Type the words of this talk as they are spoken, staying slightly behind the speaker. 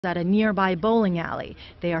at a nearby bowling alley.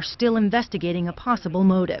 They are still investigating a possible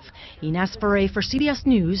motive. Ines Ferre for CBS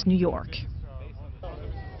News, New York.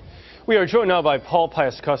 We are joined now by Paul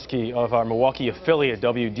Piaskoski of our Milwaukee affiliate,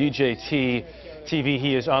 WDJT TV.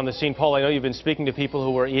 He is on the scene. Paul, I know you've been speaking to people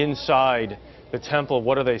who were inside the temple.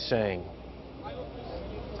 What are they saying?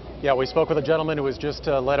 Yeah, we spoke with a gentleman who was just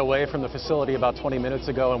led away from the facility about 20 minutes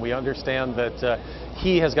ago, and we understand that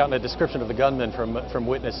he has gotten a description of the gunman from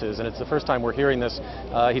witnesses, and it's the first time we're hearing this.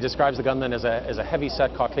 He describes the gunman as a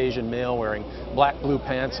heavy-set Caucasian male wearing black blue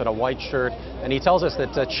pants and a white shirt, and he tells us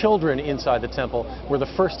that children inside the temple were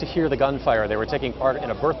the first to hear the gunfire. They were taking part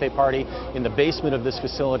in a birthday party in the basement of this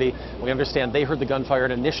facility. We understand they heard the gunfire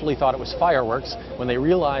and initially thought it was fireworks. When they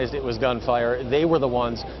realized it was gunfire, they were the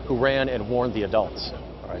ones who ran and warned the adults.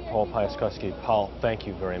 All right, Paul Piaskoski. Paul, thank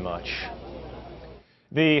you very much.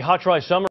 The hot, dry summer